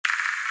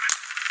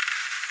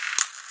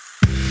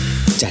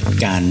จัด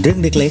การเรื่อง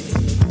เล็ก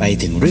ๆไป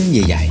ถึงเรื่องใ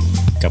หญ่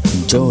ๆกับคุ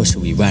ณโจช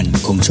วีวรรณ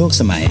คงโชค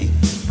สมัย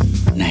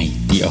ใน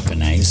The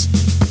Organize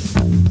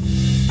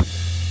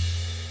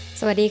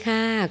สวัสดีค่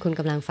ะคุณ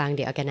กำลังฟัง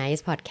The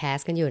Organize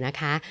Podcast กันอยู่นะ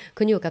คะ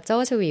คุณอยู่กับโจ้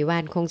ชวีวร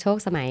รณคงโชค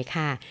สมัย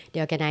ค่ะ The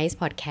Organize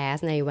Podcast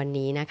ในวัน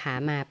นี้นะคะ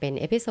มาเป็น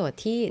เอพิโซด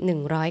ที่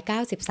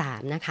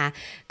193นะคะ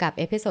กับ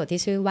เอพิโซด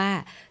ที่ชื่อว่า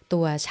ตั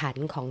วฉัน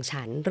ของ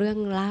ฉันเรื่อง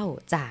เล่า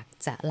จาก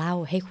จะเล่า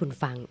ให้คุณ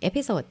ฟังเอ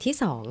พิโซดที่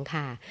2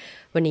ค่ะ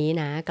วันนี้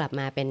นะกลับ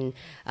มาเป็น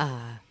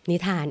นิ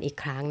ทานอีก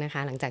ครั้งนะค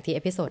ะหลังจากที่เอ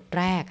พิโซด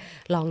แรก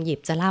ลองหยิบ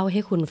จะเล่าใ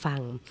ห้คุณฟั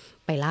ง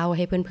ไปเล่าใ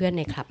ห้เพื่อนๆใ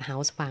น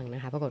Clubhouse ฟังน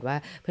ะคะปรากฏว่า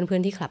เพื่อ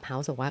นๆที่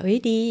Clubhouse บอกว่าเอ้ย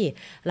ดี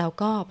แล้ว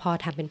ก็พอ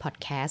ทำเป็นพอด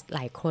แคสต์หล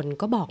ายคน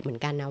ก็บอกเหมือน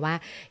กันนะว่า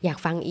อยาก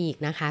ฟังอีก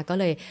นะคะก็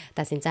เลย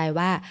ตัดสินใจ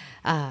ว่า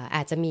อ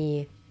าจจะมี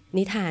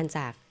นิทานจ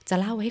ากจะ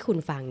เล่าให้คุณ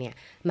ฟังเนี่ย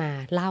มา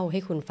เล่าให้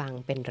คุณฟัง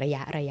เป็นระย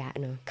ะ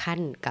เนอะขั้น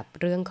กับ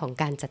เรื่องของ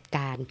การจัดก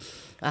าร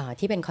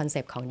ที่เป็นคอนเซ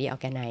ปต์ของ The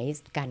Organize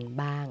กัน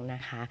บ้างน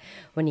ะคะ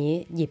วันนี้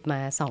หยิบมา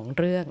2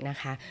เรื่องนะ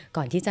คะ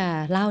ก่อนที่จะ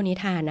เล่านิ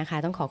ทานนะคะ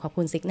ต้องขอบ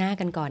คุณซิกนา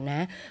กันก่อนน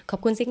ะขอบ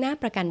คุณซิกนา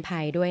ประกันภั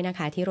ยด้วยนะค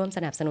ะที่ร่วมส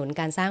นับสนุน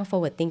การสร้าง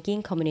Forward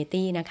Thinking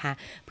Community นะคะ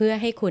เพื่อ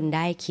ให้คุณไ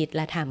ด้คิดแ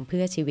ละทำเ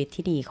พื่อชีวิต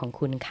ที่ดีของ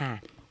คุณค่ะ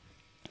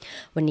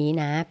วันนี้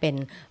นะเป็น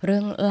เรื่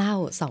องเล่า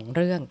2เ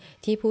รื่อง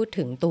ที่พูด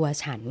ถึงตัว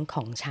ฉันข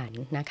องฉัน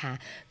นะคะ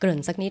เกริ่น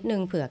สักนิดนึ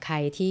งเผื่อใคร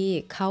ที่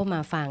เข้ามา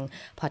ฟัง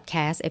พอดแค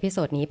สต์เอพิโซ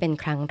ดนี้เป็น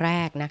ครั้งแร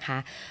กนะคะ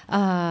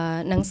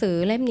หนังสือ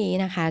เล่มนี้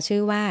นะคะชื่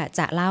อว่า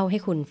จะเล่าให้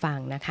คุณฟัง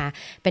นะคะ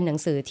เป็นหนัง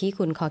สือที่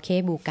คุณคอเค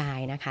บูกาย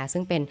นะคะ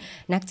ซึ่งเป็น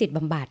นักจิตบ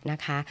ำบัดนะ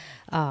คะ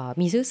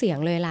มีชื่อเสียง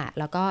เลยล่ะ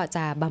แล้วก็จ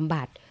ะบำ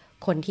บัด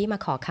คนที่มา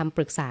ขอคำป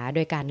รึกษาโด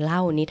ยการเล่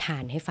านิทา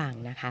นให้ฟัง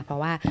นะคะเพรา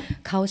ะว่า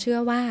เขาเชื่อ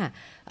ว่า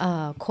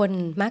คน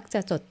มักจ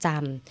ะจดจ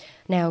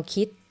ำแนว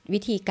คิดวิ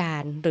ธีกา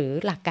รหรือ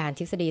หลักการ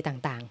ทฤษฎี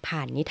ต่างๆผ่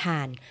านนิทา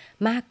น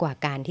มากกว่า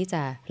การที่จ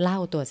ะเล่า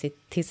ตัว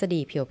ทฤษฎี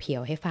เพีย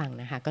วๆให้ฟัง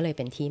นะคะก็เลยเ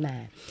ป็นที่มา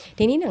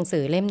ทีนี้หนังสื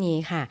อเล่มนี้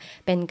ค่ะ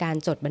เป็นการ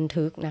จดบัน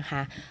ทึกนะค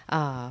ะ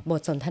บ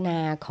ทสนทนา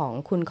ของ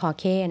คุณคอ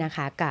เคนะค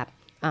ะกับ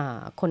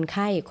คนไ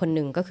ข้คนห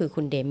นึ่งก็คือ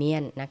คุณเดเมีย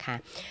นนะคะ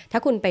ถ้า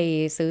คุณไป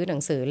ซื้อหนั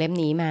งสือเล่ม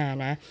นี้มา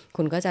นะ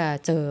คุณก็จะ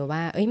เจอว่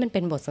ามันเป็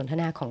นบทสนท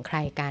นาของใคร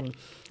กัน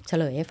เฉ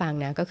ลยให้ฟัง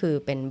นะก็คือ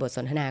เป็นบทส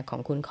นทนาของ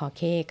คุณคอเ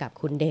คกับ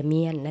คุณเดเ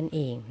มียนนั่นเอ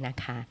งนะ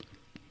คะ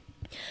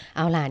เอ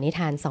าล่ะนิท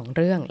าน2เ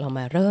รื่องเรา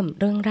มาเริ่ม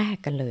เรื่องแรก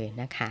กันเลย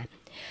นะคะ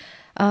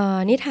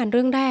นิทานเ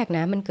รื่องแรกน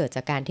ะมันเกิดจ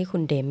ากการที่คุ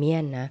ณเดเมีย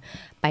นนะ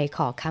ไปข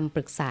อคำป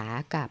รึกษา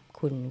กับ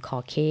คุณคอ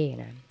เค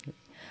นะ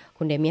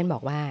คุณเดเมียนบอ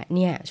กว่าเ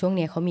นี่ยช่วง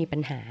นี้เขามีปั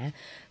ญหา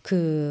คื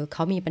อเข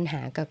ามีปัญห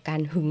ากับกา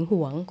รหึงห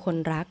วงคน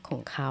รักขอ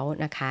งเขา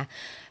นะคะ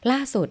ล่า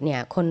สุดเนี่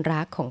ยคน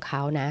รักของเข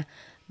านะ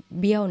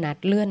เบี้ยวนัด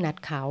เลื่อนนัด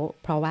เขา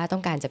เพราะว่าต้อ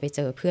งการจะไปเจ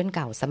อเพื่อนเ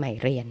ก่าสมัย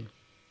เรียน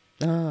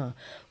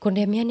คุณเด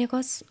เมียนเนี่ยก็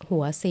หั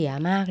วเสีย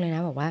มากเลยน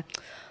ะบอกว่า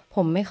ผ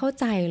มไม่เข้า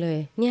ใจเลย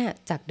เนี่ย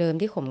จากเดิม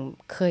ที่ผม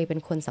เคยเป็น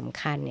คนสำ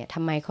คัญเนี่ยท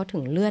ำไมเขาถึ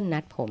งเลื่อนนั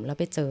ดผมแล้ว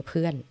ไปเจอเ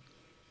พื่อน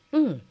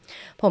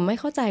ผมไม่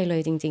เข้าใจเล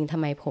ยจริงๆทำ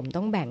ไมผม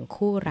ต้องแบ่ง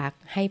คู่รัก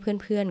ให้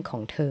เพื่อนๆขอ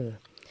งเธอ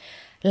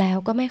แล้ว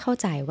ก็ไม่เข้า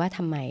ใจว่าท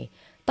ำไม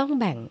ต้อง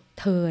แบ่ง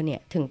เธอเนี่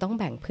ยถึงต้อง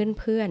แบ่ง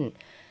เพื่อน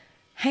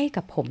ๆให้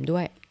กับผมด้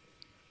วย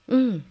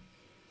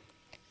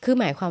คือ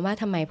หมายความว่า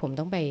ทำไมผม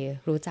ต้องไป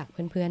รู้จักเ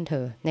พื่อนๆเธ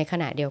อในข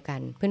ณะเดียวกัน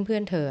เพื่อ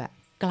นๆเธอ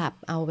กลับ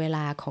เอาเวล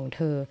าของเ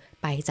ธอ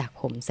ไปจาก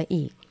ผมซะ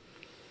อีก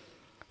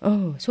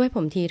ช่วยผ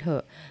มทีเถอ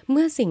ะเ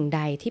มื่อสิ่งใ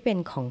ดที่เป็น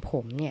ของผ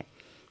มเนี่ย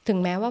ถึง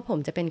แม้ว่าผม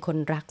จะเป็นคน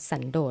รักสั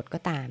นโดษก็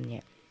ตามเนี่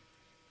ย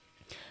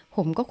ผ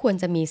มก็ควร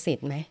จะมีสิท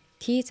ธิ์ไหม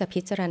ที่จะ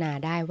พิจารณา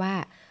ได้ว่า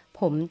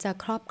ผมจะ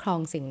ครอบครอง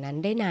สิ่งนั้น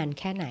ได้นาน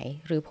แค่ไหน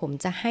หรือผม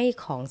จะให้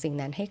ของสิ่ง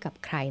นั้นให้กับ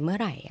ใครเมื่อ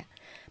ไหร่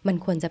มัน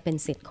ควรจะเป็น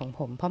สิทธิ์ของผ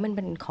มเพราะมันเ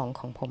ป็นข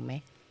องผมไหม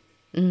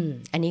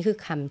อันนี้คือ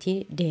คำที่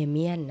เดเ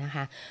มียนนะค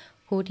ะ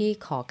ผู้ที่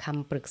ขอค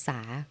ำปรึกษา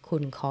คุ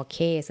ณคอเค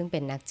ซึ่งเป็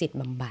นนักจิต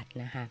บำบัด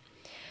นะคะ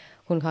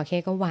คุณคอเค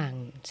ก็วาง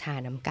ชา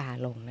น้ำกา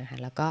ลงนะคะ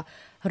แล้วก็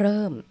เ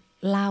ริ่ม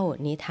เล่า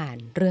นิทาน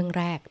เรื่อง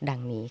แรกดั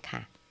งนี้ค่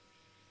ะ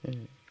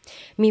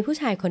มีผู้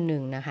ชายคนห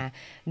นึ่งนะคะ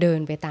เดิน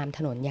ไปตามถ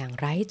นนอย่าง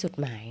ไร้จุด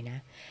หมายนะ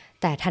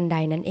แต่ทันใด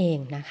นั้นเอง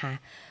นะคะ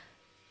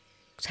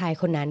ชาย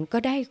คนนั้นก็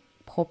ได้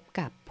พบ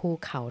กับภู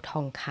เขาท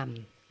องค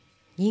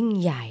ำยิ่ง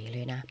ใหญ่เล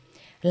ยนะ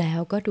แล้ว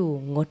ก็ดู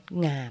งด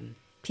งาม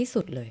ที่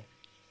สุดเลย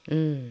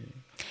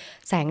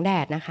แสงแด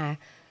ดนะคะ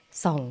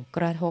ส่องก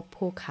ระทบ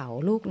ภูเขา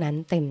ลูกนั้น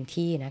เต็ม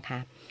ที่นะคะ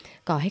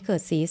ก่อให้เกิ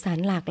ดสีสัน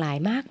หลากหลาย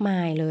มากมา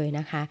ยเลย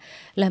นะคะ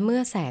และเมื่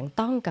อแสง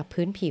ต้องกับ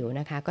พื้นผิว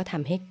นะคะก็ท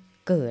ำให้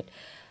เกิด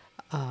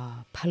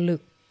ผลึ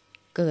ก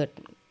เกิด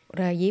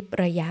ระยิบ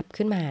ระยับ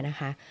ขึ้นมานะ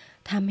คะ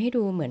ทำให้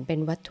ดูเหมือนเป็น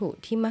วัตถุ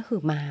ที่มหึ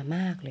มาม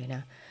ากเลยน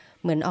ะ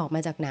เหมือนออกมา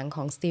จากหนังข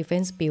องสตีเฟ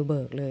น สปิลเ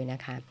บิร์กเลยนะ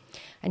คะ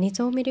อันนี้โ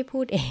จ้ไม่ได้พู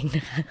ดเองน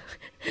ะคะ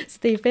ส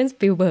ตีเฟน ส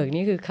ปิลเบิร์ก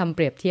นี่คือคำเป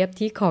รียบเทียบ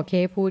ที่คอเค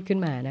พูดขึ้น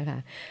มานะคะ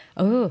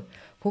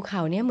ภูเข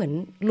าเนี่ยเหมือน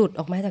หลุด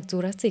ออกมาจากจู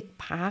ราสสิก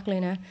พาร์คเล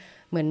ยนะ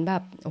เหมือนแบ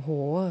บโอ้โห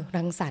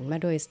รังสรรค์มา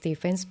โดยสตีเ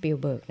ฟน สปิล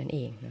เบิร์กนั่นเอ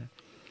งนะ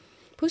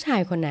ผู้ชา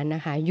ยคนนั้นน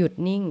ะคะหยุด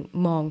นิ่ง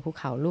มองภู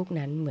เขาลูก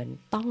นั้นเหมือน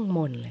ต้องม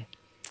นเลย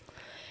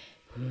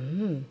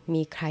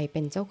มีใครเป็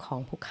นเจ้าของ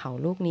ภูเขา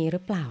ลูกนี้หรื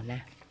อเปล่าน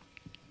ะ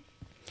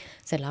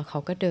เสร็จแล้วเขา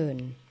ก็เดิน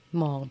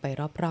มองไป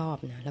รอบ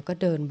ๆนะแล้วก็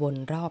เดินวน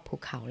รอบภู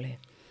เขาเลย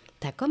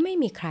แต่ก็ไม่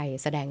มีใคร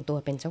แสดงตัว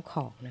เป็นเจ้าข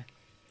องนะ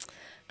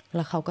แ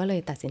ล้วเขาก็เล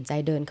ยตัดสินใจ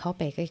เดินเข้าไ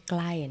ปใก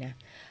ล้ๆนะ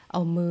เอ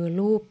ามือ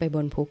ลูบไปบ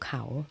นภูเข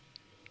า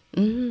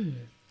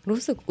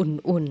รู้สึก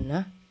อุ่นๆน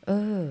ะ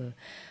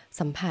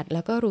สัมผัสแ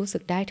ล้วก็รู้สึ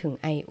กได้ถึง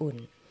ไออุ่น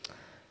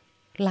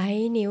ไล่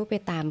นิ้วไป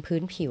ตามพื้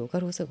นผิวก็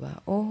รู้สึกว่า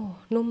โอ้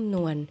นุ่มน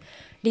วล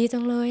ดีจั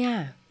งเลยอ่ะ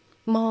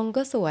มอง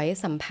ก็สวย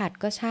สัมผัส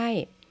ก็ใช่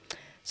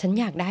ฉัน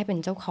อยากได้เป็น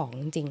เจ้าของ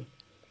จริง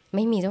ๆไ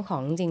ม่มีเจ้าขอ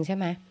งจริงใช่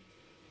ไหม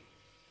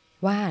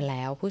ว่าแ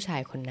ล้วผู้ชา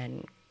ยคนนั้น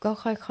ก็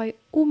ค่อย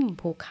ๆอุ้ม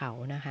ภูเขา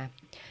นะคะ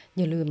อ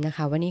ย่าลืมนะค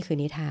ะว่านี่คือ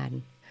นิทาน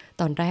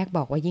ตอนแรกบ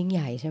อกว่ายิ่งใ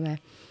หญ่ใช่ไหม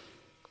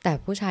แต่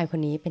ผู้ชายคน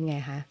นี้เป็นไง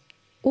คะ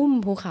อุ้ม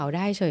ภูเขาไ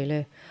ด้เฉยเล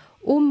ย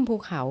อุ้มภู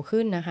เขา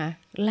ขึ้นนะคะ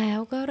แล้ว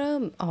ก็เริ่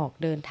มออก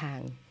เดินทาง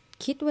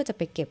คิดว่าจะไ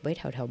ปเก็บไว้แ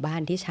ถวๆบ้า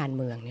นที่ชาน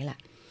เมืองนี่แหละ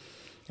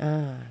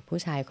ผู้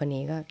ชายคน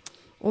นี้ก็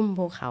อุ้ม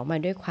ภูเขามา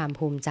ด้วยความ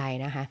ภูมิใจ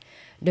นะคะ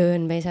เดิน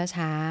ไป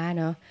ช้าๆ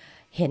เนาะ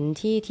เห็น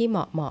ที่เห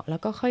มาะๆแล้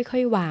วก็ค่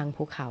อยๆวาง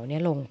ภูเขาเนี่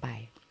ยลงไป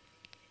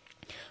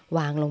ว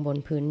างลงบน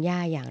พื้นหญ้า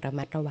อย่างระ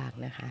มัดระวัง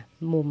นะคะ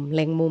เ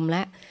ล็งมุมแล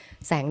ะ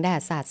แสงแด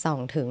ดสาดส่อง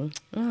ถึง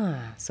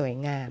สวย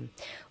งาม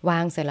วา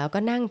งเสร็จแล้วก็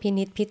นั่งพิ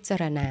นิจพิจา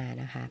รณา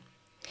นะคะ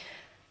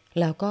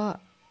แล้วก็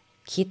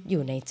คิดอ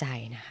ยู่ในใจ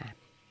นะคะ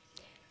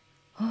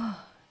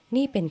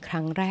นี่เป็นค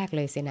รั้งแรกเ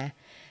ลยสินะ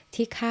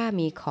ที่ข้า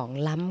มีของ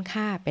ล้ำ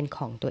ค่าเป็นข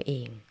องตัวเอ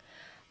ง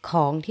ข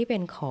องที่เป็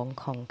นขอ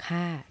งข้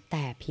าแ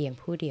ต่เพียง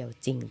ผู้เดียว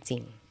จริ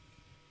งๆ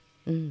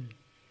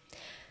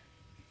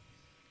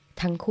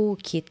ทั้งคู่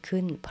คิด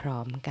ขึ้นพร้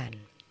อมกัน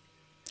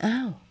อ้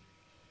าว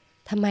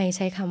ทำไมใ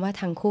ช้คำว่า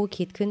ทั้งคู่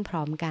คิดขึ้นพ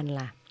ร้อมกัน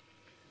ล่ะ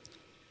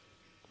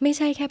ไม่ใ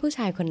ช่แค่ผู้ช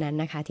ายคนนั้น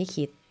นะคะที่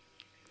คิด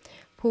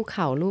ภูเข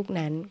าลูก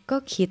นั้นก็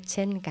คิดเ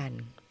ช่นกัน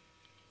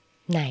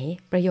ไหน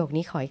ประโยค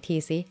นี้ขออีกที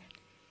สิ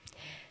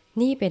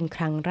นี่เป็นค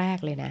รั้งแรก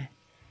เลยนะ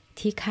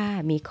ที่ข้า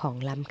มีของ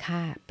ล้ำค่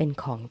าเป็น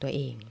ของตัวเ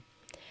อง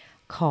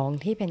ของ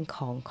ที่เป็นข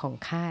อง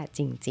ข้าจ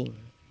ริง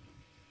ๆ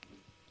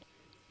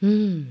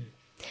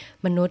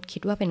มนุษย์คิ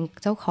ดว่าเป็น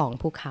เจ้าของ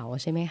ภูเขา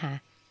ใช่ไหมคะ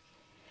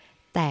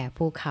แต่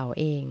ภูเขา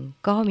เอง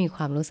ก็มีค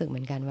วามรู้สึกเห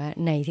มือนกันว่า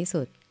ในที่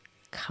สุด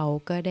เขา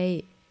ก็ได้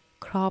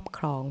ครอบค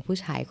รองผู้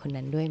ชายคน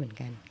นั้นด้วยเหมือน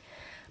กัน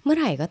เมื่อ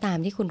ไหร่ก็ตาม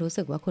ที่คุณรู้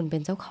สึกว่าคุณเป็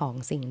นเจ้าของ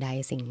สิ่งใด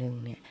สิ่งหนึ่ง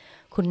เนี่ย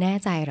คุณแน่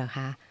ใจเหรอค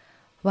ะ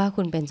ว่า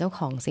คุณเป็นเจ้าข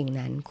องสิ่ง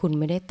นั้นคุณ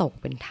ไม่ได้ตก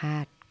เป็นทา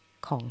ส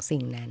ของสิ่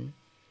งนั้น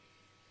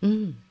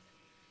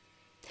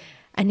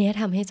อันนี้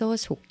ทำให้โจ้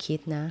ฉุกคิด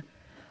นะ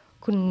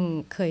คุณ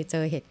เคยเจ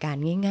อเหตุการ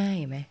ณ์ง่าย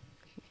ๆไหม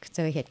เจ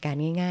อเหตุการ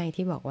ณ์ง่ายๆ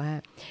ที่บอกว่า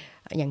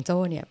อย่างโจ้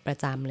เนี่ยประ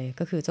จำเลย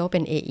ก็คือโจ้เป็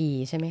น AE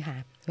ใช่ไหมคะ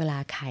เวลา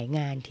ขายง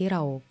านที่เร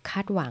าค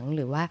าดหวังห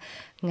รือว่า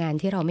งาน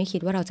ที่เราไม่คิ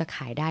ดว่าเราจะข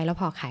ายได้แล้ว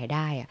พอขายไ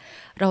ด้อะ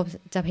เรา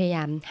จะพยาย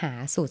ามหา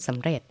สูตรสำ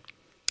เร็จ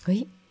เฮ้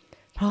ย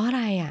เพราะอะไ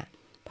รอ่ะ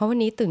เพราะวัน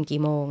นี้ตื่น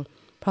กี่โมง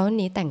เพราะวัน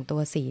นี้แต่งตั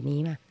วสีนี้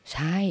มาใ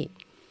ช่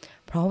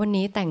เพราะวัน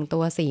นี้แต่งตั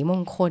วสีม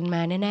งคลม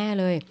าแน่ๆ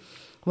เลย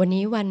วัน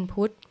นี้วัน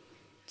พุธ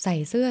ใส่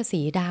เสื้อ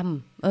สีด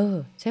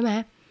ำใช่ไหม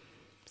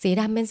สี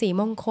ดำเป็นสี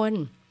มงคล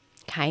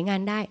ขายงา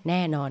นได้แ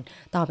น่นอน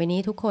ต่อไปนี้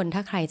ทุกคนถ้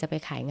าใครจะไป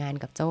ขายงาน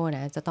กับโจ้น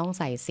ะจะต้อง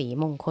ใส่สี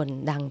มงคล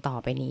ดังต่อ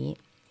ไปนี้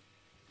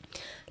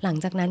หลัง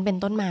จากนั้นเป็น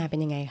ต้นมาเป็น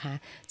ยังไงคะ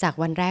จาก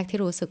วันแรกที่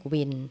รู้สึก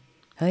วิน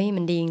เฮ้ย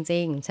มันดีจ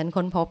ริงๆฉัน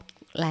ค้นพบ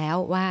แล้ว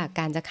ว่า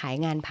การจะขาย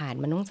งานผ่าน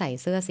มันต้องใส่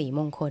เสื้อสีม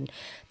งคล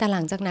แต่หลั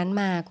งจากนั้น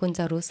มาคุณจ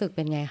ะรู้สึกเ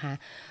ป็นไงคะ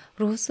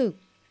รู้สึก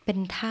เป็น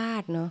ทา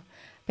สเนาะ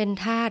เป็น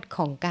ทาสข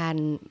องการ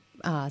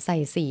ใส่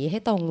สีให้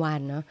ตรงวั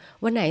นเนาะ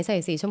วันไหนใส่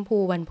สีชมพู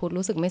วันพุธ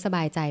รู้สึกไม่สบ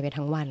ายใจไป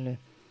ทั้งวันเลย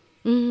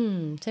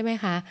ใช่ไหม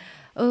คะ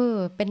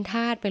เป็นท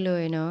าสไปเล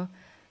ยเนาะ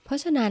เพราะ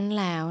ฉะนั้น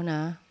แล้วน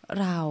ะ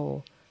เรา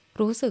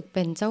รู้สึกเ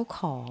ป็นเจ้าข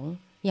อง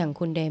อย่าง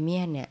คุณเดเมี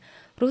ยนเนี่ย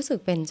รู้สึก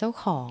เป็นเจ้า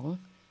ของ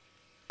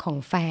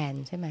แฟน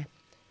ใช่ไหม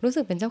รู้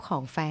สึกเป็นเจ้าขอ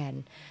งแฟน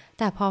แ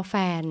ต่พอแฟ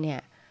นเนี่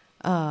ย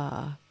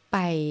ไป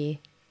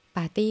ป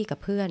าร์ตี้กับ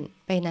เพื่อน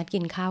ไปนัดกิ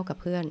นข้าวกับ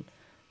เพื่อน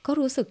ก็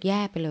รู้สึกแ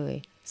ย่ไปเลย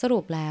สรุ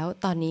ปแล้ว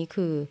ตอนนี้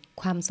คือ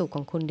ความสุขข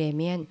องคุณเดเ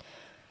มียน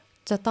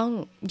จะต้อง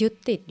ยึด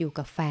ติดอยู่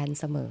กับแฟน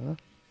เสมอ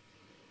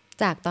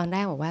จากตอนแร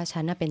กบอกว่าฉั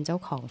นเป็นเจ้า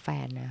ของแฟ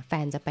นนะแฟ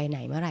นจะไปไหน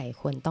เมื่อไหร่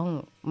ควรต้อง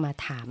มา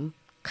ถาม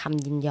ค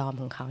ำยินยอม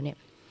ของเขาเนี่ย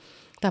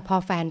แต่พอ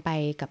แฟนไป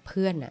กับเ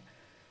พื่อนน่ะ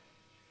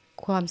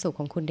ความสุข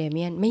ของคุณเดเ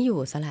มียนไม่อยู่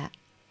ซะละ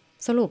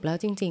สรุปแล้ว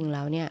จริงๆแ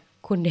ล้วเนี่ย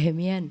คุณเดเ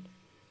มียน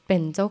เป็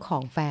นเจ้าขอ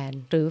งแฟน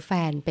หรือแฟ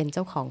นเป็นเ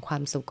จ้าของควา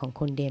มสุขของ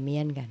คุณเดเมี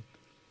ยนกัน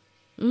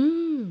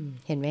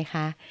เห็นไหมค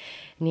ะ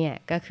เนี่ย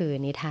ก็คือ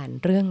นิทาน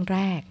เรื่องแร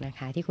กนะค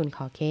ะที่คุณค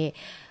อเค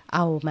เอ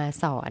ามา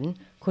สอน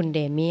คุณเด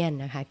เมียน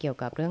นะคะเกี่ยว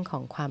กับเรื่องขอ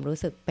งความรู้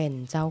สึกเป็น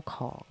เจ้าข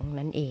อง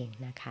นั่นเอง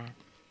นะคะ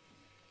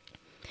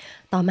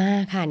ต่อมา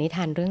ค่ะนิท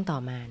านเรื่องต่อ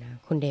มานะ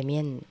คุณเดเมี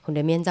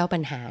ยนเจ้าปั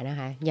ญหานะ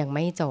คะยังไ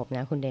ม่จบน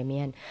ะคุณเดเมี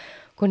ย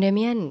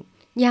น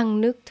ยัง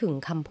นึกถึง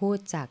คำพูด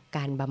จากก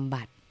ารบำ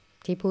บัด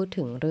ที่พูด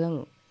ถึงเรื่อง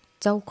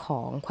เจ้าข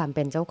องความเ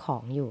ป็นเจ้าขอ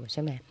งอยู่ใ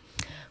ช่ไหม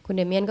คุณเ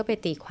ดเมียนก็ไป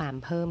ตีความ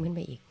เพิ่มขึ้นไป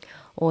อีก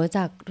จ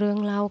ากเรื่อง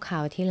เล่าข่า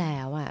วที่แล้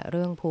วอะเ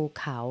รื่องภู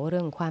เขาเ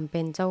รื่องความเ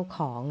ป็นเจ้าข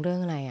องเรื่อ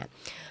งอะไรอะ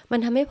มัน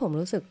ทำให้ผม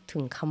รู้สึกถึ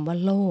งคำว่า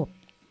โลภ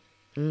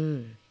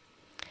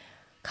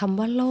คำ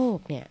ว่าโลภ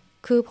เนี่ย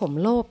คือผม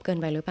โลภเกิน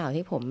ไปหรือเปล่า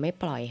ที่ผมไม่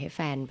ปล่อยให้แฟ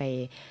นไป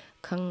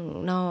ข้าง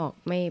นอก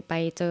ไม่ไป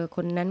เจอค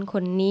นนั้นค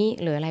นนี้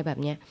หรืออะไรแบบ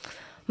เนี้ย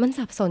มัน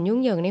สับสนยุ่ง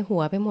เหยิงในหั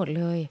วไปหมด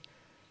เลย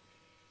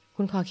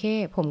คุณคอเค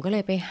ผมก็เล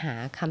ยไปหา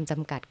คำจ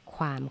ำกัดค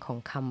วามของ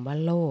คำว่า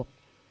โลภ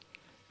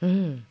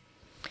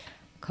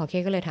คอเค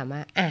ก็เลยถามว่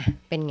า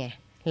เป็นไง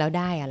แล้วไ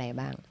ด้อะไร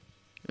บ้าง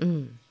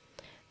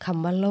ค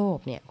ำว่าโลภ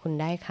เนี่ยคุณ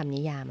ได้คำ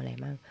นิยามอะไร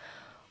บ้าง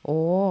โ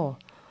อ้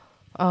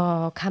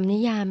คำนิ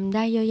ยามไ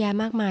ด้เยอะแยะ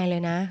มากมายเล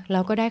ยนะแล้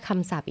วก็ได้ค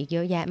ำศัพท์อีกเย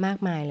อะแยะมาก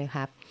มายเลยค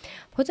รับ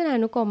พจนา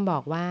นุกรมบอ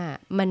กว่า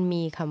มัน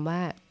มีคำว่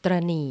าตร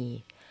ะหนี่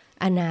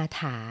อนา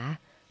ถา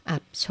อั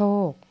บโช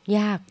คย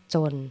ากจ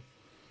น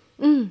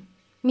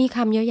มีค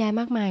ำเยอะแยะ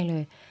มากมายเล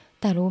ย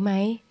แต่รู้ไหม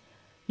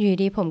อยู่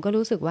ดีผมก็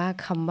รู้สึกว่า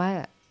คำว่า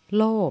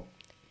โลภ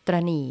ตร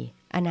ะหนี่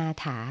อนา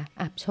ถา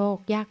อับโชค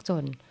ยากจ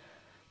น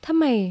ทำ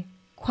ไม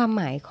ความห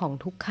มายของ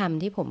ทุกค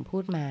ำที่ผมพู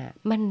ดมา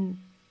มัน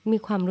มี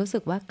ความรู้สึ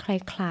กว่าค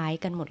ล้าย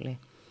ๆกันหมดเลย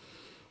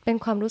เป็น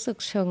ความรู้สึก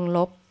เชิงล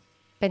บ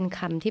เป็นค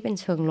ำที่เป็น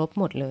เชิงลบ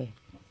หมดเลย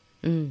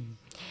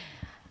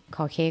ค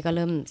อเคก็เ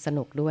ริ่มส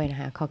นุกด้วยนะ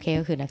คะคอเค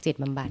ก็คือนักจิต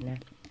บำบัดนะ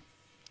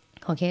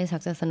คอเคชั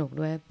กจะสนุก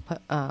ด้วย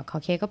คอ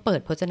เคก็เปิด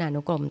พจนา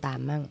นุกรมตาม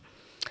มั่ง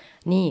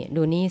นี่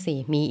ดูนี่สิ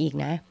มีอีก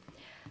นะ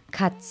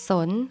ขัดส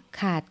น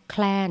ขาดแค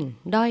ลน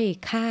ด้อย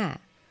ค่า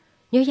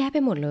เยอะแยะไป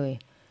หมดเลย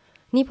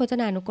นี่พจ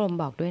นานุกรม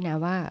บอกด้วยนะ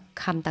ว่า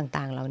คำ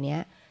ต่างๆเหล่านี้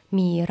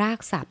มีราก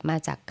ศัพท์มา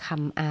จากค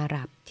ำอาห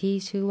รับที่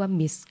ชื่อว่า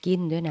มิสกิ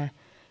นด้วยนะ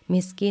มิ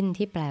สกิน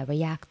ที่แปลว่า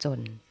ยากจ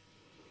น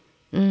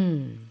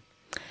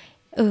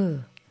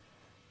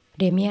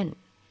เดเมียน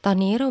ตอน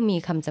นี้เรามี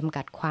คำจำ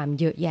กัดความ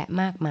เยอะแยะ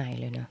มากมาย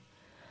เลยเนาะ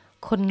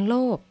คนโล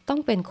ภต้อ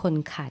งเป็นคน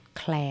ขาดแ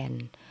คลน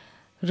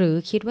หรือ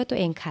คิดว่าตัว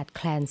เองขาดแ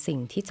คลนสิ่ง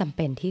ที่จำเ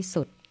ป็นที่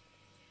สุด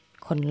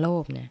คนโล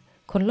ภนะ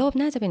คนโลภ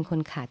น่าจะเป็นคน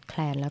ขาดแคล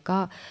นแล้วก็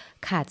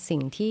ขาดสิ่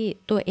งที่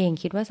ตัวเอง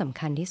คิดว่าสำ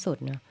คัญที่สุด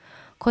เนาะ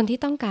คนที่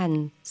ต้องการ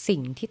สิ่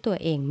งที่ตัว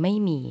เองไม่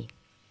มี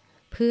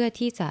เพื่อ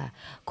ที่จะ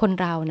คน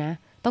เรานะ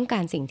ต้องกา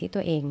รสิ่งที่ตั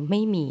วเองไ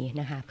ม่มี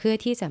นะคะเพื่อ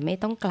ที่จะไม่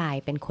ต้องกลาย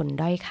เป็นคน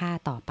ด้อยค่า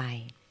ต่อไป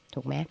ถู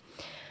กไหม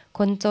ค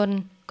นจน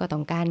ก็ต้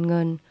องการเ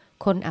งิน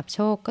คนอับโช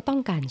คก็ต้อ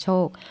งการโช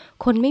ค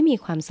คนไม่มี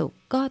ความสุข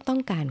ก็ต้อ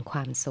งการคว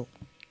ามสุข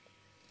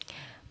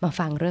มา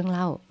ฟังเรื่องเ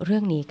ล่าเรื่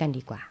องนี้กัน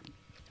ดีกว่า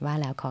ว่า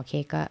แล้วขอเค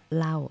ก็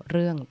เล่าเ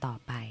รื่องต่อ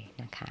ไป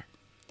นะคะ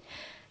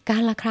กา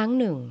รละครั้ง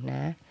หนึ่งน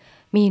ะ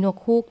มีนก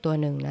ฮูกตัว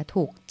หนึ่งนะ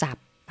ถูกจับ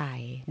ไป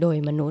โดย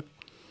มนุษย์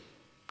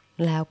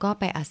แล้วก็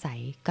ไปอาศัย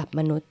กับ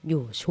มนุษย์อ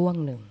ยู่ช่วง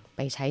หนึ่งไป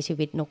ใช้ชี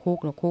วิตนกฮู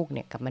กเ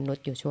นี่ยกับมนุษ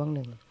ย์อยู่ช่วงห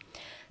นึ่ง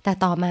แต่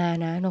ต่อมา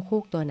นะนกฮู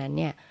กตัวนั้น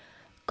เนี่ย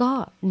ก็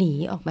หนี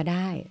ออกมาไ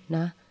ด้น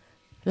ะ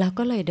แล้ว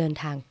ก็เลยเดิน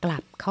ทางกลั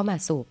บเข้ามา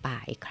สู่ป่า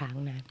อีกครั้ง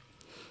นะ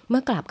เมื่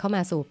อกลับเข้าม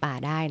าสู่ป่า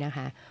ได้นะค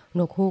ะน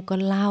กฮูกก็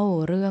เล่า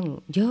เรื่อง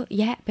เยอะ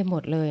แยะไปหม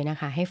ดเลยนะ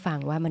คะให้ฟัง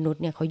ว่ามนุษ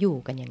ย์เนี่ยเขาอยู่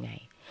กันยังไง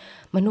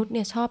มนุษย์เ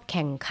นี่ยชอบแ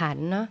ข่งขัน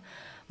นะ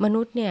ม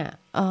นุษย์เนี่ย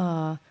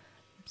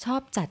ชอ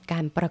บจัดกา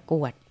รประก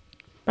ว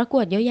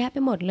ดเยอะแยะไป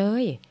หมดเล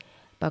ย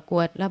ประก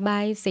วดระบา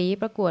ยสี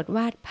ประกวดว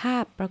าดภา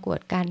พประกวด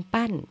การ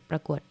ปั้นปร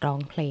ะกวดร้อง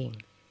เพลง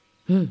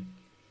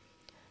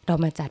เรา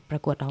มาจัดปร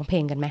ะกวดร้องเพล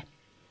งกันไหม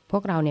พว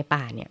กเราใน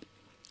ป่าเนี่ย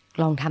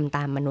ลองทำต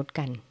ามมนุษย์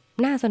กัน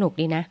น่าสนุก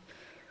ดีนะ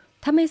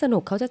ถ้าไม่สนุ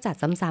กเขาจะจัด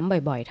ซ้ำ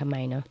ๆบ่อยๆทำไม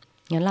เนาะ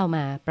งั้นเราม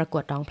าประกว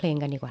ดร้องเพลง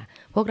กันดีกว่า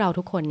พวกเรา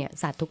ทุกคนเนี่ย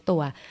สัตว์ทุกตั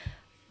ว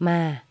มา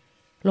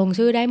ลง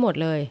ชื่อได้หมด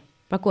เลย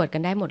ประกวดกั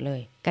นได้หมดเล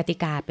ยกติ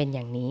กาเป็นอ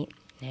ย่างนี้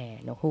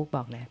นกฮูกบ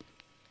อกนะ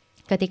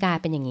กติกา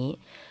เป็นอย่างนี้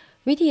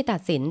วิธีตั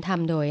ดสินท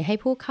ำโดยให้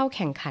ผู้เข้าแ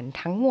ข่งขัน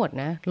ทั้งหมด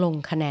นะลง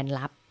คะแนน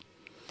ลับ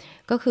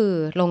ก็คือ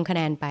ลงคะแ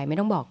นนไปไม่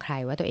ต้องบอกใคร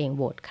ว่าตัวเองโ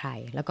หวตใคร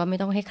แล้วก็ไม่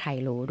ต้องให้ใคร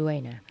รู้ด้วย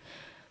นะ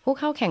ผู้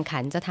เข้าแข่งขั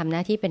นจะทำหน้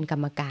าที่เป็นกร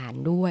รมการ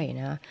ด้วย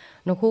นะ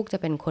นกฮูกจะ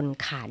เป็นคน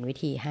ขานวิ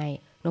ธีให้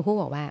นกฮูก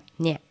บอกว่า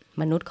เนี่ย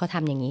มนุษย์เขาท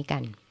ำอย่างนี้กั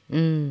น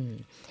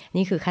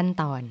นี่คือขั้น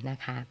ตอนนะ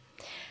คะ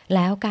แ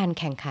ล้วการ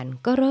แข่งขัน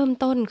ก็เริ่ม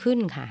ต้นขึ้น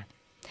ค่ะ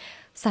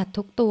สัตว์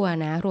ทุกตัว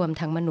นะรวม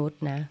ทั้งมนุษย์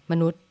นะม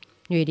นุษย์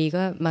อยู่ดี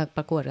ก็มาป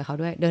ระกวดกับเขา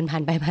ด้วยเดินผ่า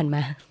นไปผ่านม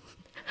า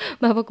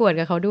มาประกวด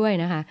กับเขาด้วย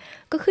นะคะ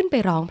ก็ขึ้นไป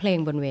ร้องเพลง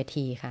บนเว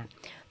ทีค่ะ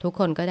ทุก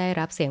คนก็ได้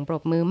รับเสียงปร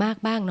บมือมาก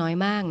บ้างน้อย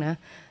มากนะ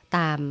ต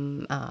าม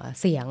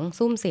เสียง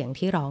ซุ้มเสียง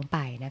ที่ร้องไป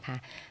นะคะ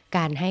ก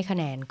ารให้คะ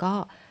แนนก็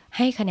ใ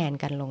ห้คะแนน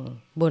กันลง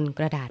บนก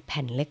ระดาษแ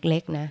ผ่นเล็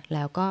กๆนะแ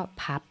ล้วก็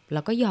พับแล้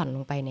วก็หย่อนล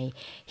งไปใน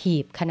หี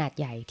บขนาด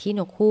ใหญ่ที่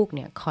นกฮูกเ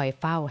นี่ยคอย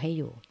เฝ้าให้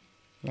อยู่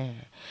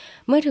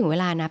เมื่อถึงเว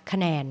ลานับคะ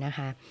แนนนะค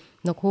ะ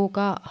นกฮูก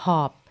ก็ห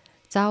อบ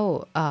เจ้า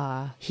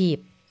หีบ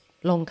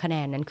ลงคะแน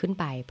นนั้นขึ้น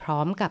ไปพร้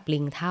อมกับลิ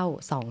งเท่า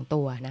2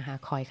ตัวนะคะ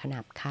คอยข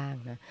นับข้าง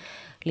นะ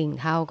ลิง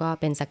เท่าก็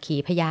เป็นสักขี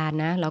พยาน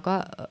นะแล้วก็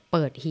เ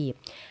ปิดหีบ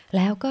แ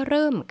ล้วก็เ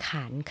ริ่มข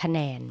านคะแน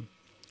น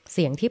เ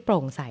สียงที่โป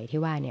ร่งใสที่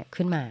ว่าเนี่ย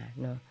ขึ้นมา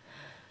เนาะ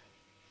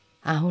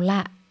เอาล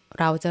ะ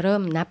เราจะเริ่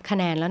มนับคะ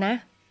แนนแล้วนะ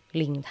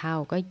ลิงเท่า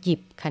ก็หยิ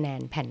บคะแนน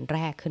แผ่นแร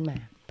กขึ้นมา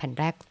แผ่น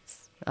แรก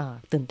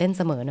ตื่นเต้นเ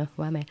สมอเนอะ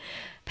ว่าไหม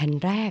แผ่น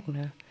แรก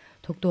นะ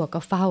ทุกตัวก็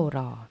เฝ้าร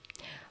อ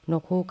น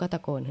กฮูกก็ต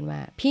ะโกนขึ้นว่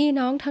าพี่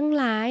น้องทั้ง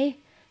หลาย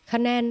คะ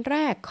แนนแร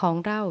กของ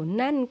เรา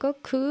นั่นก็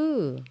คือ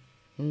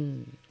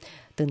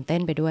ตื่นเต้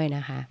นไปด้วยน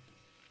ะคะ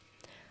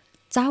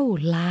เจ้า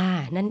ลา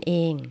นั่นเอ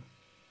ง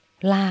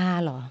ลา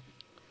เหรอ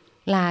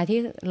ลาที่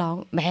ร้อง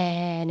แบ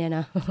เนี่ยน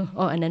ะ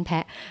อันนั้นแพ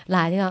ะล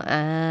าที่ร้อง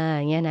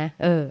อย่างเงี้ยนะ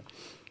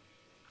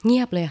เงี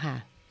ยบเลยค่ะ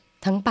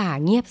ทั้งป่า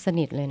เงียบส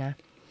นิทเลยนะ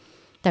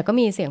แต่ก็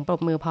มีเสียงปรบ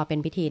มือพอเป็น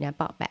พิธีนะเ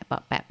ปาะแปะเปา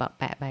ะแปะเปาะ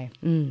แปะไป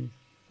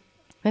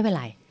ไม่เป็น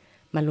ไร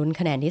มาลุ้น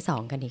คะแนนที่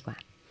2กันดีกว่า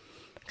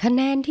คะแ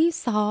นนที่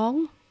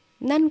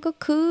2นั่นก็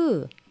คือ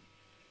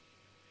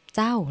เ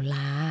จ้าล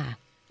า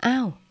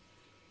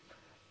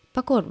ป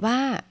รากฏว่า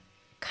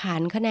ขา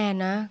นคะแนน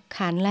นะข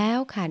านแล้ว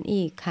ขาน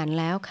อีกขาน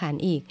แล้วขาน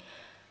อีก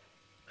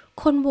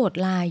คนโหวต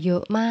ลาเยอ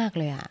ะมาก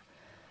เลยอะ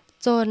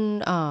จน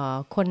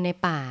คนใน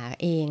ป่า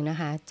เองนะ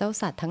คะเจ้า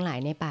สัตว์ทั้งหลาย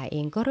ในป่าเอ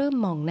งก็เริ่ม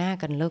มองหน้า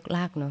กันเลิกล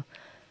ากเนาะ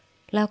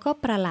แล้วก็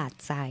ประหลาด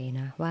ใจ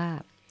นะว่า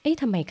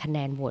ทำไมคะแน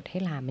นโหวตให้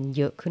ลามันเ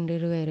ยอะขึ้น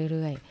เ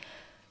รื่อย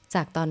ๆจ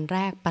ากตอนแร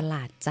กประหล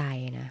าดใจ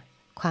นะ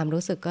ความ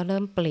รู้สึกก็เริ่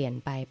มเปลี่ยน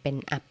ไปเป็น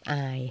อับอ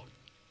าย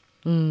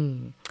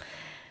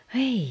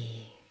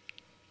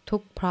ทุ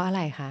กข์เพราะอะไ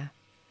รคะ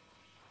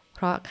เพ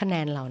ราะคะแน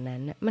นเหล่านั้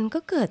นมันก็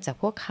เกิดจาก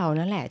พวกเขา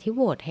นั่นแหละที่โห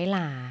วตให้ล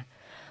า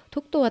ทุ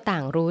กตัวต่า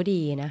งรู้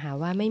ดีนะคะ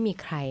ว่าไม่มี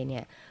ใครเนี่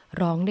ย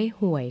ร้องได้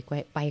ห่วย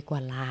ไปกว่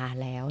าลา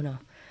แล้วเนาะ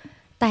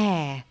แต่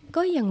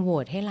ก็ยังโหว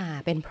ตให้ลา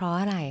เป็นเพราะ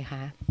อะไรค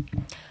ะ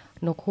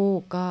นกฮู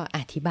กก็อ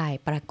ธิบาย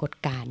ปรากฏ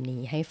การณ์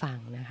นี้ให้ฟัง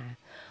นะคะ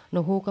น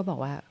กฮูกก็บอก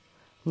ว่า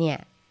เนี่ย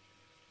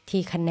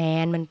ที่คะแน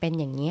นมันเป็น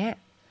อย่างเงี้ย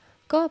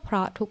ก็เพร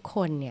าะทุกค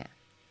นเนี่ย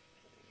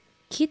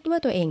คิดว่า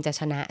ตัวเองจะ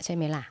ชนะใช่ไ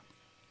หมล่ะ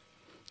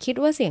คิด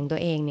ว่าเสียงตัว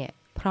เองเนี่ย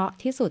เพราะ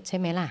ที่สุดใช่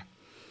ไหมล่ะ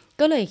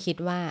ก็เลยคิด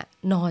ว่า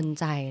นอน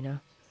ใจเนาะ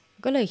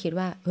ก็เลยคิด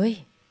ว่าเฮ้ย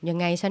ยัง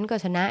ไงฉันก็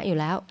ชนะอยู่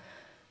แล้ว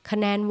คะ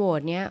แนนโหว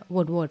ตเนี้ยโ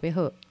หวตไปเห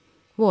อะ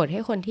โหวตให้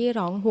คนที่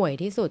ร้องห่วย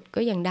ที่สุดก็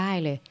ยังได้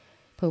เลย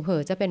เผล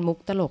อๆจะเป็นมุก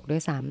ตลกด้ว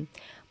ยซ้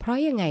ำเพราะ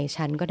ยังไง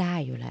ฉันก็ได้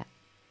อยู่แล้ว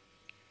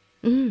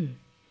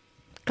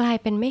กลาย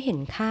เป็นไม่เห็น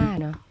ค่า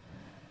เนาะ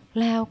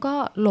แล้วก็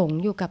หลง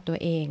อยู่กับตัว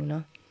เองเนา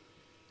ะ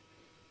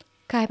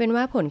กลายเป็น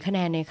ว่าผลคะแน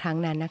นในครั้ง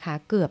นั้นนะคะ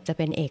เกือบจะเ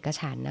ป็นเอก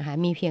ฉันท์นะคะ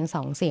มีเพียง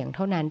2เสียงเ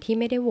ท่านั้นที่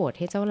ไม่ได้โหวตใ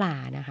ห้เจ้าลา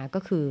นะคะก็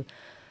คือ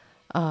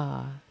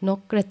นก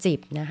กระจิบ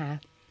นะคะ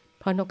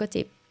เพราะนกกระ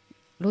จิบ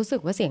รู้สึ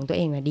กว่าเสียงตัวเ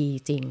องดี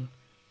จริง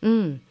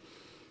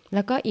แ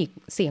ล้วก็อีก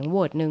เสียงโหว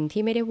ตนึง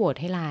ที่ไม่ได้โหวต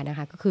ให้ลานะค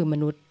ะก็คือม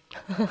นุษย์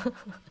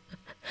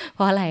เพ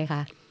ราะอะไรค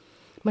ะ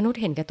มนุษย์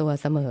เห็นแก่ตัว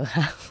เสมอ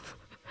ค่ะ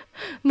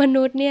ม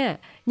นุษย์เนี่ย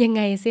ยังไ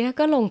งเสีย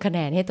ก็ลงคะแน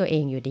นให้ตัวเอ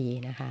งอยู่ดี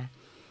นะคะ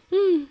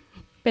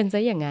เป็นซะ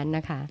อย่างนั้นน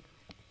ะคะ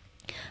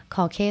ข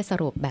อแค่ส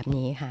รุปแบบ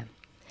นี้ค่ะ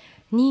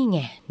นี่ไง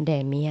เด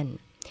เมียน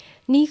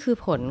นี่คือ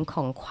ผลข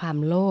องความ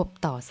โลภ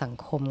ต่อสัง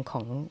คมข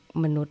อง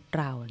มนุษย์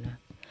เรานะ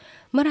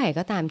เมื่อไหร่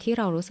ก็ตามที่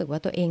เรารู้สึกว่า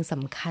ตัวเองส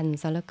ำคัญ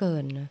ซะเหลือเกิ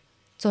นนะ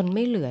จนไ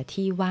ม่เหลือ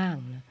ที่ว่าง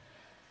นะ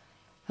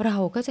เรา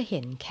ก็จะเห็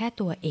นแค่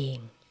ตัวเอง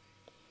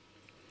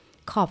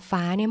ขอบ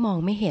ฟ้าเนี่ยมอง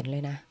ไม่เห็นเล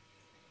ยนะ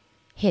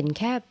เห็นแ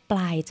ค่ปล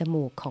ายจ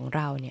มูกของเ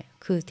ราเนี่ย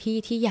คือ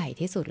ที่ใหญ่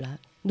ที่สุดแล้ว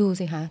ดู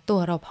สิคะตัว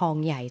เราพอง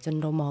ใหญ่จน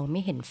เรามองไ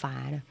ม่เห็นฟ้า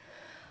นะ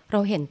เรา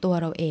เห็นตัว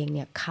เราเองเ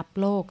นี่ยคับ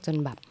โลกจน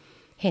แบบ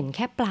เห็นแ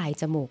ค่ปลาย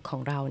จมูกขอ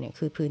งเราเนี่ย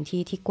คือพื้น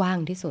ที่ที่กว้าง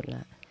ที่สุดแ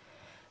ล้ว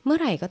เมื่อ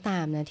ไหร่ก็ตา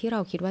มนะที่เร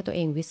าคิดว่าตัวเอ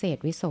งวิเศษ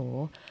วิโส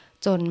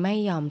จนไม่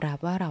ยอมรับ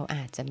ว่าเราอ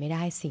าจจะไม่ไ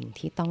ด้สิ่ง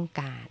ที่ต้อง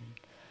การ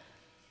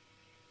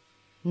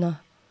เนาะ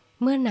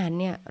เมื่อนั้น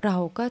เนี่ยเรา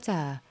ก็จะ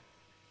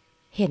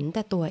เห็นแ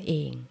ต่ตัวเอ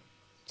ง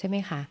ใช่ไหม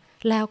คะ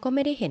แล้วก็ไ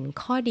ม่ได้เห็น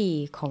ข้อดี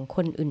ของค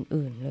น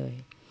อื่นๆเลย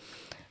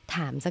ถ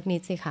ามสักนิ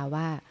ดสิคะ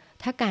ว่า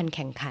ถ้าการแ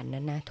ข่งขัน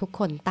นั้นนะทุก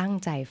คนตั้ง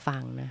ใจฟั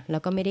งนะแล้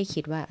วก็ไม่ได้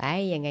คิดว่า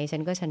ยังไงฉั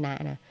นก็ชนะ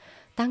นะ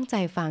ตั้งใจ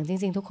ฟังจ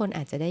ริงๆทุกคนอ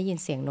าจจะได้ยิน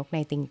เสียงนกไน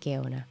ติงเก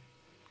ลนะ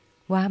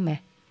ว่าไหม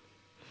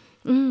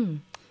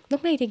น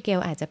กไนติงเกล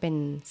อาจจะเป็น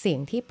เสียง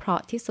ที่เพรา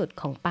ะที่สุด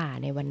ของป่า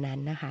ในวันนั้น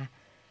นะคะ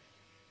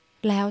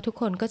แล้วทุก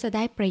คนก็จะไ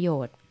ด้ประโย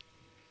ชน์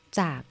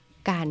จาก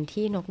การ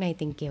ที่นกไน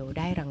ติงเกลไ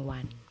ด้รางวั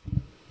ล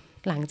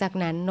หลังจาก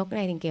นั้นนกไน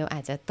ติงเกลอ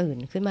าจจะตื่น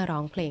ขึ้นมาร้อ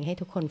งเพลงให้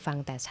ทุกคนฟัง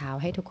แต่เช้า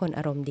ให้ทุกคนอ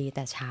ารมณ์ดีแ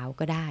ต่เช้า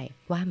ก็ได้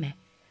ว่าไหม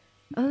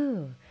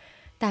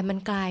แต่มัน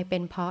กลายเป็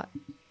นเพราะ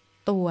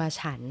ตัว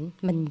ฉัน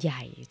มันให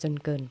ญ่จน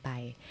เกินไป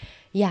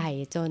ใหญ่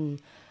จน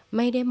ไ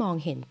ม่ได้มอง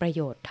เห็นประโ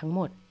ยชน์ทั้งห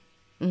มด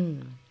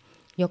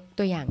ยก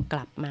ตัวอย่างก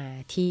ลับมา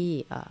ที่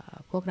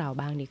พวกเรา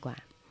บ้างดีกว่า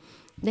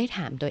ได้ถ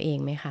ามตัวเอง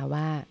ไหมคะ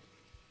ว่า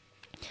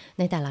ใ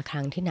นแต่ละค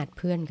รั้งที่นัดเ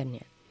พื่อนกันเ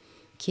นี่ย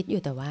คิดอ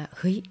ยู่แต่ว่าเ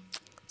ฮ้ย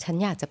ฉัน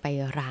อยากจะไป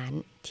ร้าน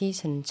ที่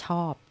ฉันช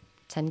อบ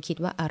ฉันคิด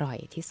ว่าอร่อย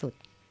ที่สุด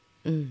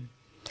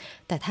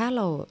แต่ถ้าเ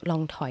ราลอ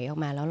งถอยออก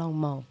มาแล้วลอง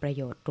มองประโ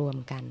ยชน์รวม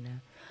กันนะ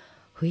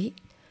เฮ้ย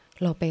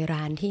เราไป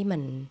ร้านที่มั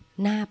น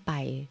น่าไป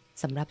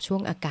สำหรับช่ว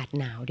งอากาศ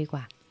หนาวดีก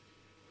ว่า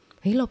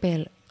เฮ้ยเราไป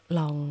ล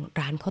อง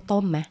ร้านข้าว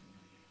ต้มไหม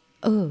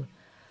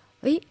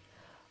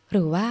ห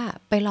รือว่า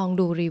ไปลอง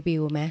ดูรีวิ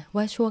วไหม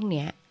ว่าช่วงเ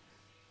นี้ย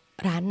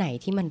ร้านไหน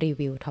ที่มันรี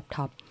วิว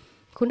ท็อป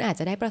คุณอาจ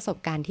จะได้ประสบ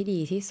การณ์ที่ดี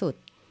ที่สุด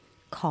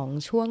ของ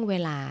ช่วงเว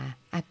ลา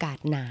อากาศ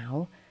หนาว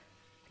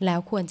แล้ว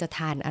ควรจะท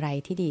านอะไร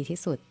ที่ดีที่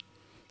สุด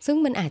ซึ่ง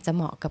มันอาจจะเ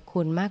หมาะกับ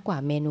คุณมากกว่า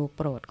เมนูโ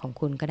ปรดของ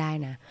คุณก็ได้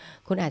นะ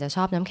คุณอาจจะช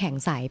อบน้ำแข็ง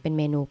ใสเป็น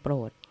เมนูโปร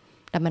ด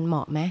แต่มันเหม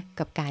าะไหม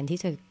กับการที่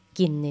จะ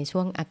กินในช่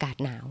วงอากาศ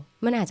หนาว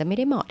มันอาจจะไม่ไ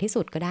ด้เหมาะที่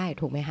สุดก็ได้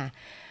ถูกไหมคะ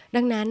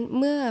ดังนั้น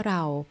เมื่อเร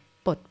า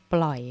ปลดป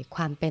ล่อยค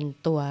วามเป็น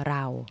ตัวเร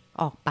า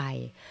ออกไป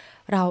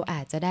เราอ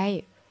าจจะได้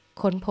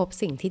ค้นพบ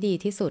สิ่งที่ดี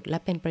ที่สุดและ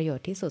เป็นประโยช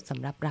น์ที่สุดส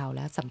ำหรับเราแ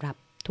ละสำหรับ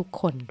ทุก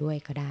คนด้วย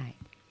ก็ได้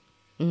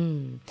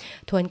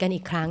ทวนกัน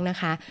อีกครั้งนะ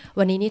คะ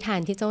วันนี้นิทา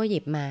นที่โจ้หยิ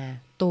บมา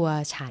ตัว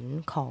ฉัน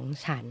ของ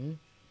ฉัน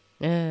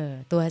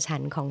ตัวฉั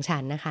นของฉั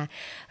นนะคะ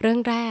เรื่อง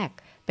แรก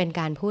เป็น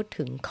การพูด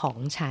ถึงของ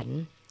ฉัน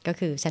ก็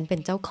คือฉันเป็น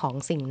เจ้าของ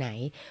สิ่งไหน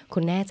คุ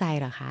ณแน่ใจ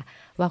เหรอคะ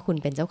ว่าคุณ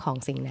เป็นเจ้าของ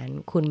สิ่งนั้น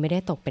คุณไม่ได้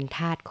ตกเป็นท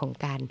าสของ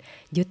การ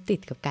ยึดติด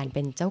กับการเ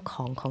ป็นเจ้าข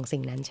องสิ่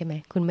งนั้นใช่ไหม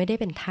คุณไม่ได้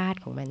เป็นทาส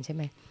ของมันใช่ไ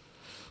หม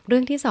เรื่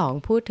องที่สอง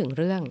พูดถึง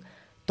เรื่อง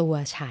ตัว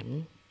ฉัน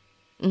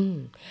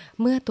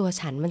เมื่อตัว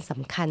ฉันมันส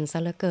ำคัญซะ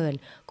เหลือเกิน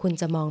คุณ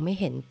จะมองไม่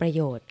เห็นประโ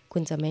ยชน์คุ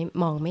ณจะ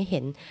มองไม่เห็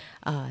น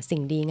สิ่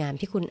งดีงาม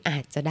ที่คุณอา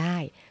จจะได้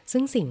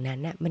ซึ่งสิ่งนั้น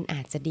น่ะมันอ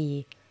าจจะดี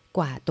ก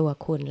ว่าตัว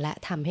คุณและ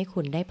ทำให้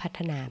คุณได้พัฒ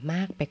นาม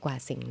ากไปกว่า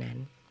สิ่งนั้น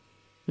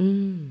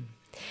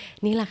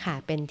นี่แหละค่ะ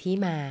เป็นที่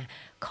มา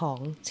ของ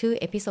ชื่อ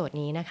เอพิโซด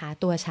นี้นะคะ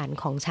ตัวฉัน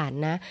ของฉัน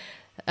นะ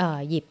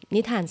หยิบ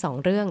นิทาน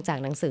2เรื่องจาก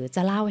หนังสือจ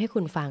ะเล่าให้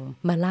คุณฟัง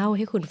มาเล่าใ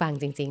ห้คุณฟัง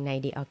จริงๆใน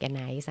The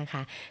Organize นะค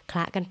ะคล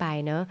ะกันไป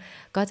เนอะ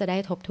ก็จะได้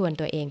ทบทวน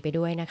ตัวเองไป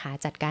ด้วยนะคะ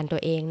จัดการตั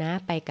วเองนะ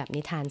ไปกับ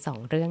นิทาน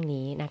2เรื่อง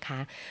นี้นะคะ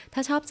ถ้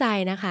าชอบใจ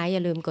นะคะอย่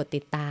าลืมกด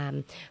ติดตาม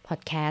พอ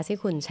ดแคสต์ที่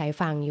คุณใช้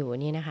ฟังอยู่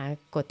นี่นะคะ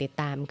กดติด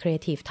ตาม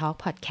Creative Talk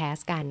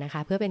Podcast กันนะค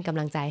ะเพื่อเป็นกำ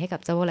ลังใจให้กั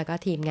บโจ้แล้วก็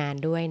ทีมงาน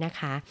ด้วยนะ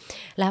คะ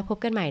แล้วพบ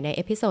กันใหม่ในเ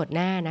อพิโซดห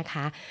น้านะค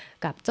ะ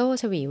กับโจ้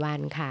ชวีวร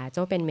รณค่ะโ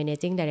จ้เป็น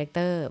Managing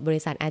Director บ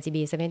ริษัท RGB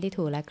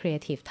 72 และ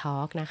Creative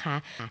Talk นะคะ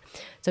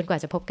จนกว่า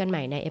จะพบกันให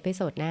ม่ในเอพิโ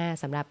ซดหน้า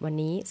สำหรับวัน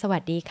นี้สวั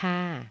สดีค่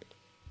ะ